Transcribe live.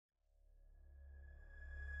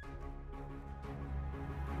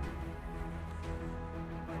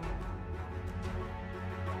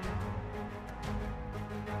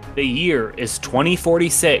The year is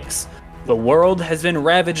 2046. The world has been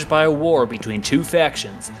ravaged by a war between two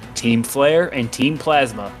factions, Team Flare and Team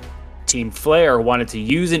Plasma. Team Flare wanted to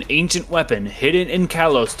use an ancient weapon hidden in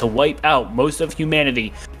Kalos to wipe out most of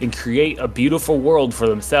humanity and create a beautiful world for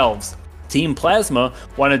themselves. Team Plasma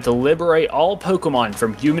wanted to liberate all Pokemon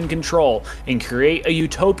from human control and create a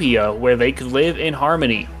utopia where they could live in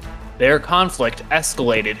harmony. Their conflict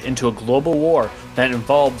escalated into a global war that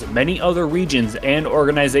involved many other regions and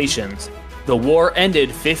organizations. The war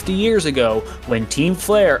ended 50 years ago when Team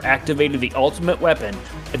Flare activated the Ultimate Weapon,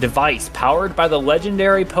 a device powered by the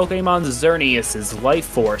legendary Pokemon Xerneas' life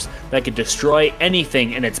force that could destroy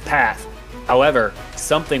anything in its path. However,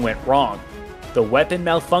 something went wrong. The weapon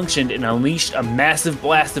malfunctioned and unleashed a massive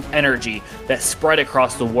blast of energy that spread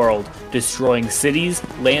across the world, destroying cities,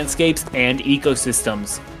 landscapes, and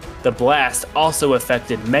ecosystems. The blast also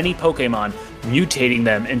affected many Pokemon, mutating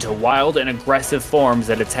them into wild and aggressive forms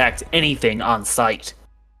that attacked anything on sight.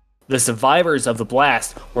 The survivors of the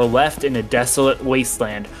blast were left in a desolate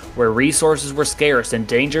wasteland where resources were scarce and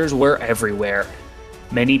dangers were everywhere.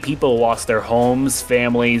 Many people lost their homes,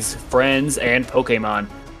 families, friends, and Pokemon.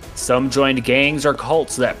 Some joined gangs or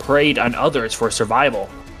cults that preyed on others for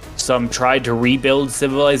survival. Some tried to rebuild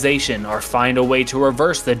civilization or find a way to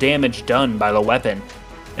reverse the damage done by the weapon,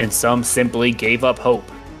 and some simply gave up hope.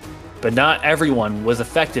 But not everyone was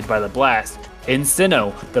affected by the blast. In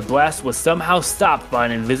Sinnoh, the blast was somehow stopped by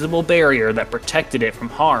an invisible barrier that protected it from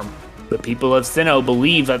harm. The people of Sinnoh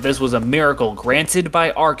believed that this was a miracle granted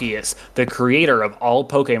by Arceus, the creator of all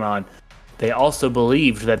Pokemon. They also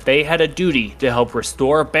believed that they had a duty to help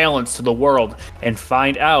restore balance to the world and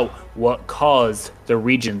find out what caused the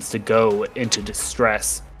regions to go into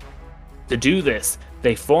distress. To do this,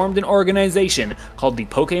 they formed an organization called the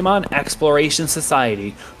Pokemon Exploration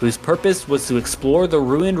Society, whose purpose was to explore the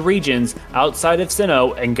ruined regions outside of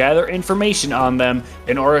Sinnoh and gather information on them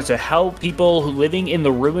in order to help people living in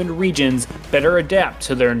the ruined regions better adapt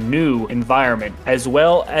to their new environment, as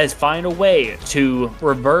well as find a way to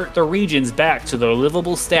revert the regions back to their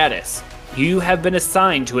livable status. You have been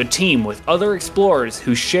assigned to a team with other explorers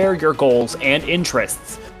who share your goals and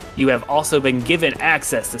interests. You have also been given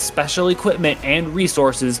access to special equipment and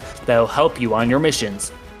resources that will help you on your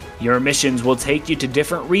missions. Your missions will take you to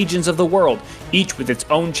different regions of the world, each with its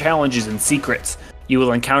own challenges and secrets. You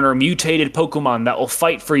will encounter mutated Pokemon that will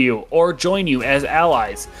fight for you or join you as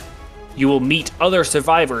allies. You will meet other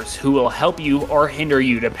survivors who will help you or hinder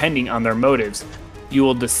you depending on their motives. You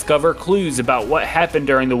will discover clues about what happened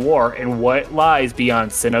during the war and what lies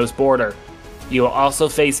beyond Sinnoh's border. You will also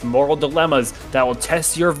face moral dilemmas that will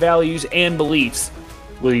test your values and beliefs.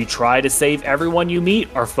 Will you try to save everyone you meet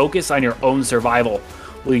or focus on your own survival?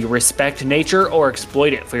 Will you respect nature or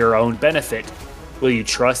exploit it for your own benefit? Will you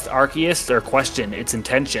trust Arceus or question its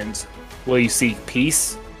intentions? Will you seek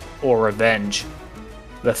peace or revenge?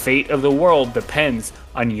 The fate of the world depends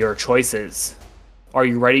on your choices. Are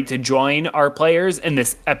you ready to join our players in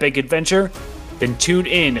this epic adventure? Then tune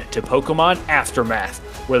in to Pokemon Aftermath,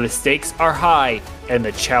 where the stakes are high and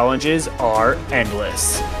the challenges are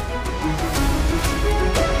endless.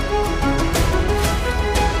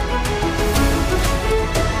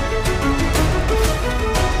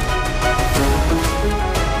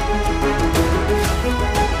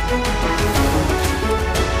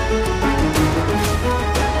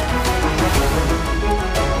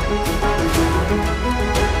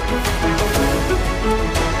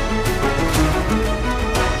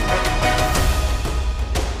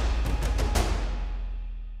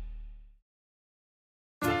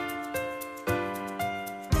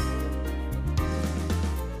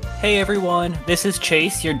 Hey everyone, this is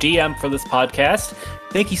Chase, your DM for this podcast.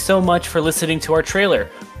 Thank you so much for listening to our trailer.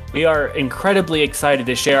 We are incredibly excited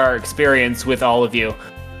to share our experience with all of you.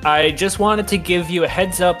 I just wanted to give you a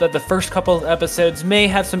heads up that the first couple of episodes may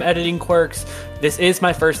have some editing quirks. This is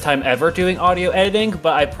my first time ever doing audio editing,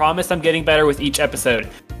 but I promise I'm getting better with each episode.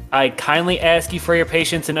 I kindly ask you for your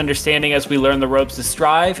patience and understanding as we learn the ropes to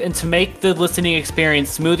strive and to make the listening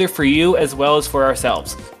experience smoother for you as well as for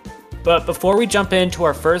ourselves. But before we jump into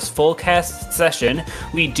our first full cast session,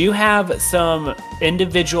 we do have some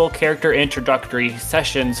individual character introductory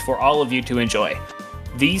sessions for all of you to enjoy.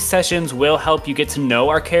 These sessions will help you get to know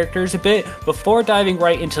our characters a bit before diving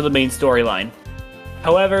right into the main storyline.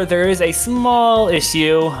 However, there is a small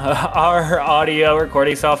issue. Our audio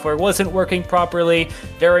recording software wasn't working properly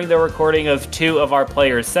during the recording of 2 of our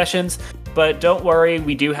players' sessions, but don't worry,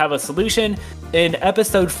 we do have a solution. In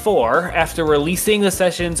episode 4, after releasing the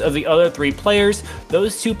sessions of the other 3 players,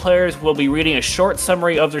 those 2 players will be reading a short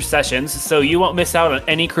summary of their sessions, so you won't miss out on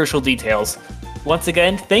any crucial details. Once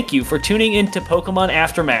again, thank you for tuning in to Pokemon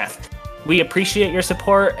Aftermath. We appreciate your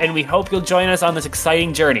support, and we hope you'll join us on this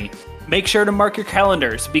exciting journey. Make sure to mark your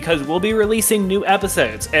calendars, because we'll be releasing new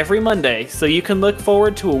episodes every Monday, so you can look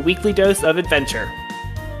forward to a weekly dose of adventure.